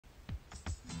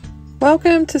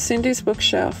Welcome to Cindy's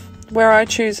Bookshelf, where I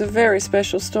choose a very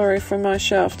special story from my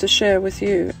shelf to share with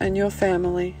you and your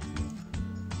family.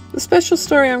 The special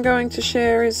story I'm going to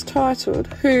share is titled,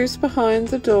 Who's Behind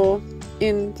the Door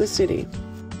in the City?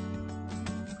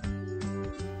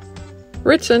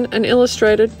 Written and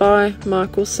illustrated by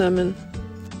Michael Salmon.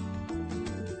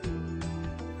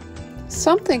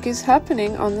 Something is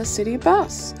happening on the city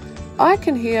bus. I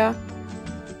can hear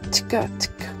ticka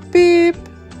ticka beep.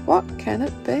 What can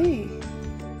it be?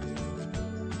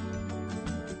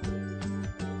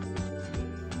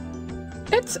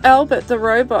 It's Albert the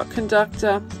robot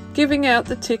conductor giving out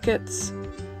the tickets.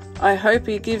 I hope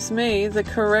he gives me the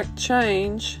correct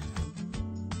change.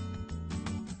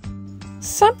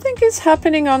 Something is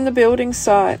happening on the building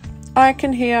site. I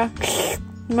can hear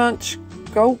munch,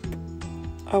 gulp.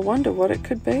 I wonder what it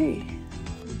could be.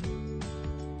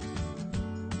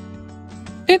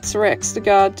 It's Rex the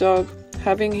guard dog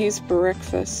having his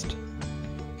breakfast.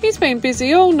 He's been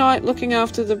busy all night looking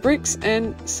after the bricks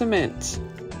and cement.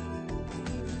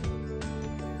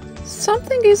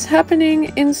 Something is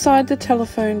happening inside the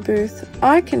telephone booth.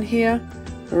 I can hear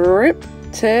rip,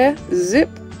 tear, zip.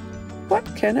 What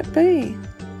can it be?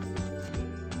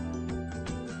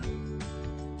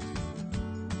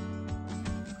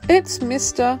 It's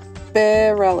Mr.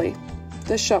 Bear Rally,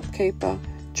 the shopkeeper,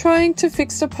 trying to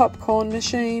fix a popcorn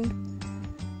machine.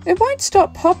 It won't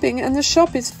stop popping and the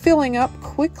shop is filling up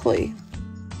quickly.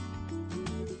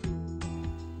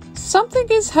 Something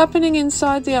is happening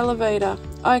inside the elevator.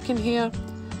 I can hear,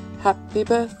 happy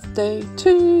birthday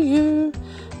to you,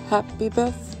 happy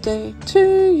birthday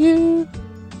to you.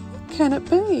 What can it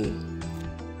be?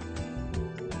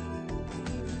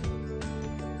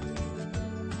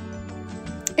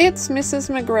 It's Mrs.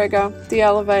 McGregor, the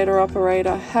elevator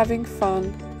operator, having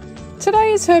fun.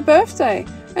 Today is her birthday,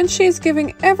 and she's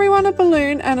giving everyone a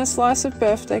balloon and a slice of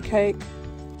birthday cake.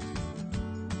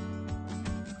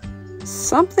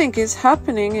 Something is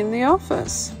happening in the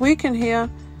office. We can hear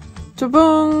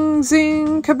ta-boom,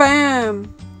 zing, kabam.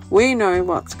 We know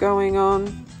what's going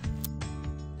on.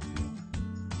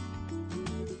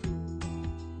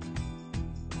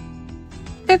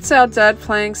 It's our dad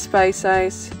playing Space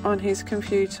Ace on his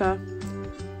computer.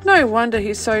 No wonder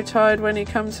he's so tired when he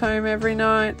comes home every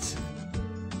night.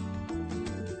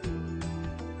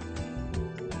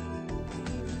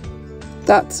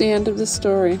 That's the end of the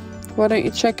story. Why don't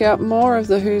you check out more of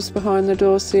the Who's Behind the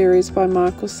Door series by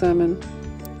Michael Salmon.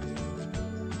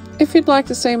 If you'd like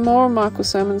to see more of Michael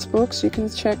Salmon's books, you can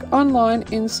check online,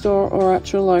 in-store or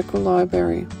at your local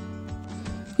library.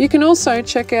 You can also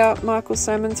check out Michael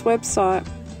Salmon's website.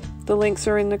 The links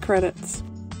are in the credits.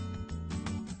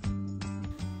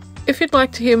 If you'd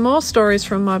like to hear more stories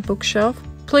from my bookshelf,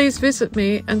 please visit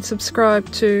me and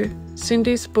subscribe to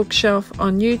Cindy's Bookshelf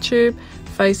on YouTube,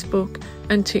 Facebook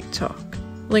and TikTok.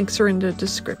 Links are in the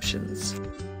descriptions.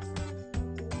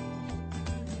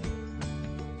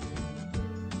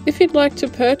 If you'd like to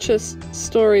purchase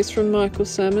stories from Michael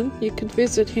Salmon, you could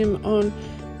visit him on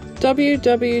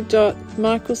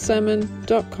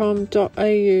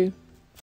www.michaelsalmon.com.au.